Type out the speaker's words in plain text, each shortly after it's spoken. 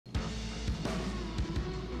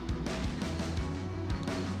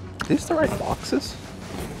these the right boxes?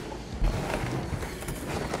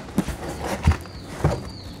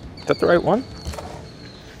 Is that the right one?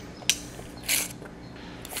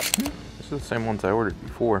 These are the same ones I ordered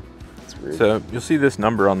before. That's weird. So you'll see this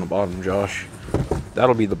number on the bottom, Josh.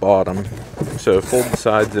 That'll be the bottom. So fold the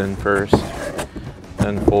sides in first,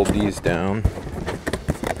 then fold these down.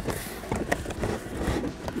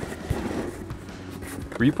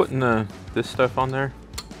 Were you putting this stuff on there?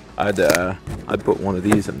 I'd put one of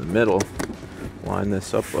these in the middle, line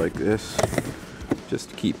this up like this,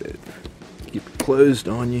 just to keep it closed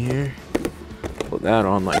on you here. Put that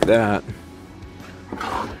on like that,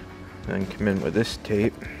 then come in with this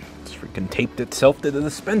tape. It's freaking taped itself to the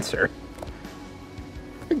dispenser.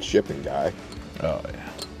 Big shipping guy. Oh yeah.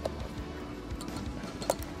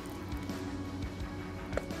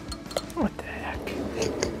 What the heck?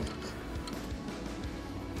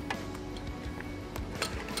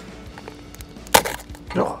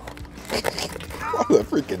 Oh. All the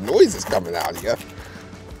freaking noise is coming out of you.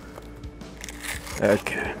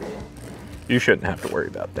 Okay. You shouldn't have to worry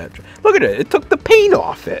about that. Look at it. It took the paint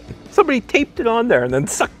off it. Somebody taped it on there and then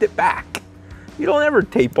sucked it back. You don't ever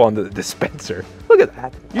tape onto the dispenser. Look at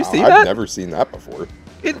that. You see that? I've never seen that before.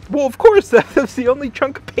 Well, of course, that was the only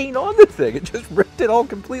chunk of paint on the thing. It just ripped it all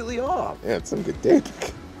completely off. Yeah, it's some good tape.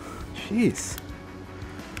 Jeez.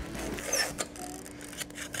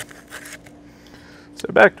 So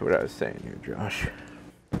back to what I was saying here, Josh.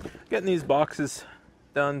 Getting these boxes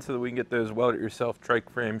done so that we can get those weld-it-yourself trike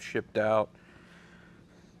frames shipped out.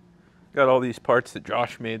 Got all these parts that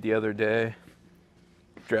Josh made the other day.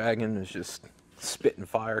 Dragon is just spitting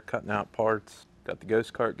fire, cutting out parts. Got the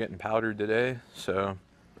ghost cart getting powdered today, so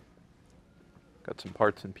got some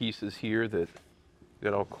parts and pieces here that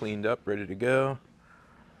got all cleaned up, ready to go.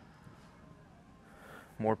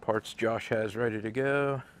 More parts Josh has ready to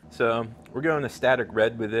go. So we're going to static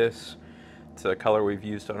red with this. It's a color we've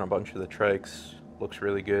used on a bunch of the trikes. Looks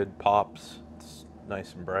really good, pops, it's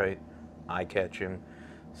nice and bright, eye-catching.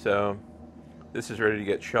 So this is ready to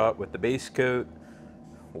get shot with the base coat.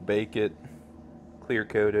 We'll bake it, clear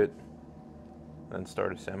coat it, then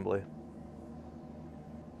start assembly.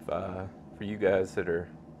 For you guys that are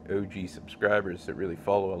OG subscribers that really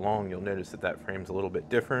follow along, you'll notice that that frame's a little bit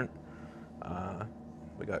different.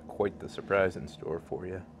 We got quite the surprise in store for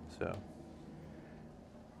you, so.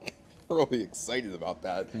 Really excited about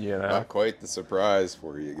that. Yeah. Quite the surprise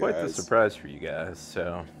for you guys. Quite the surprise for you guys,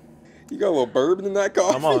 so. You got a little bourbon in that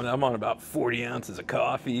coffee? I'm on about 40 ounces of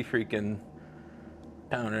coffee, freaking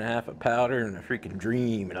pound and a half of powder, and a freaking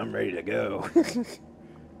dream, and I'm ready to go.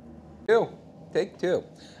 Take two.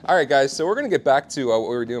 All right, guys, so we're going to get back to what we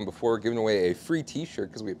were doing before, giving away a free t-shirt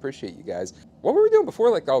because we appreciate you guys. What were we doing before?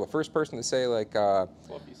 Like, the first person to say, like,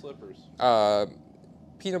 Fluffy slippers.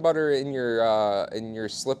 Peanut butter in your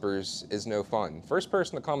slippers is no fun. First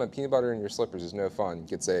person to comment peanut butter in your slippers is no fun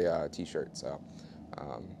gets a t-shirt, so.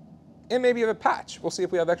 And maybe you have a patch. We'll see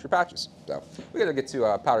if we have extra patches. So we got to get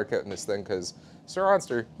to powder coating this thing because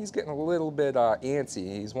SurRonster, he's getting a little bit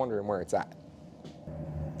antsy. He's wondering where it's at.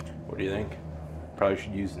 What do you think? Probably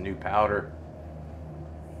should use the new powder.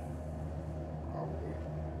 Probably.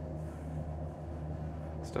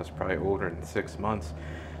 Stuff's probably older than 6 months.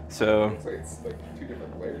 So It's like 2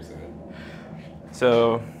 different layers in it.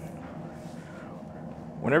 So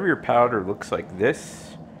whenever your powder looks like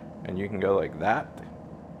this and you can go like that,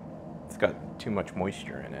 it's got too much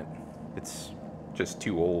moisture in it. It's just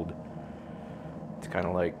too old. It's kind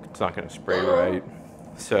of like it's not going to spray right.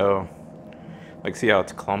 So like see how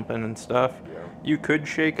it's clumping and stuff? Yeah. You could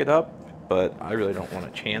shake it up, but I really don't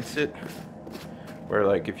want to chance it. Where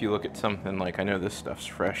like if you look at something like, I know this stuff's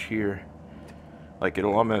fresh here, like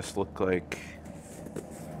it'll almost look like,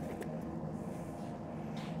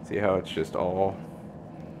 see how it's just all,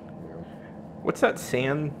 what's that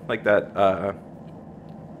sand, like that,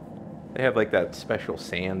 they have like that special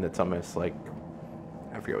sand that's almost like,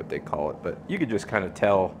 I forget what they call it, but you could just kind of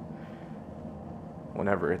tell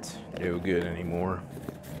whenever it's no good anymore.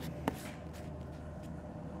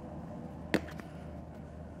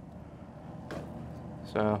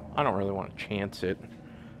 So I don't really want to chance it.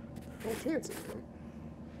 Don't chance it, man.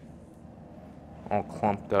 All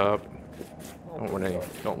clumped up.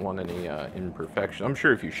 Don't want any imperfection. I'm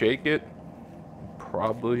sure if you shake it,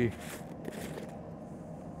 probably.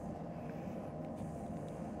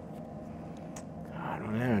 I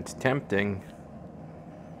don't know. It's tempting.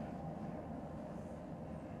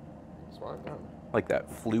 Swap down. Like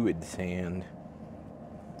that fluid sand.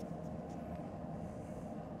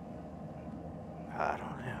 I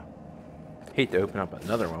don't know. Hate to open up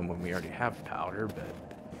another one when we already have powder,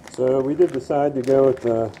 but. So we did decide to go with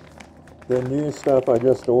the The new stuff I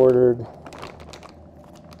just ordered.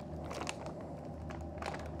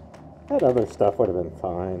 That other stuff would have been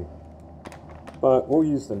fine. But we'll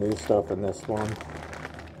use the new stuff in this one.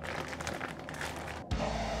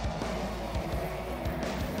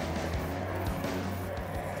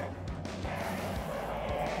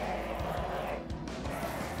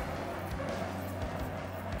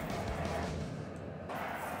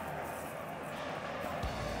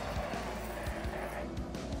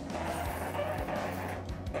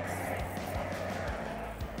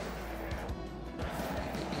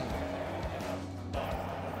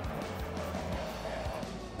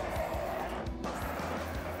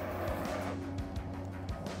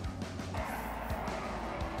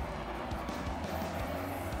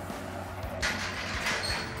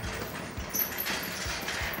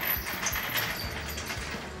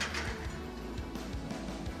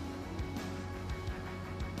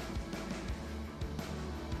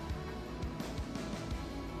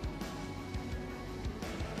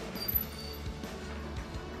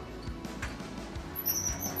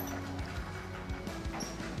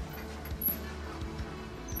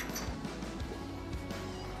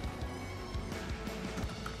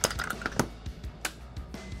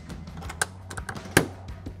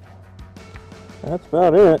 That's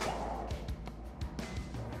about it.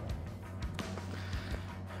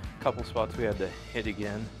 Couple spots we had to hit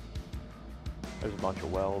again. There's a bunch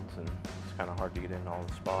of welds and it's kind of hard to get in all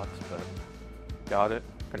the spots, but got it.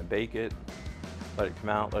 Gonna bake it, let it come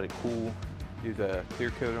out, let it cool, do the clear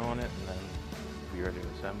coat on it, and then be ready to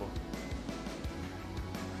assemble.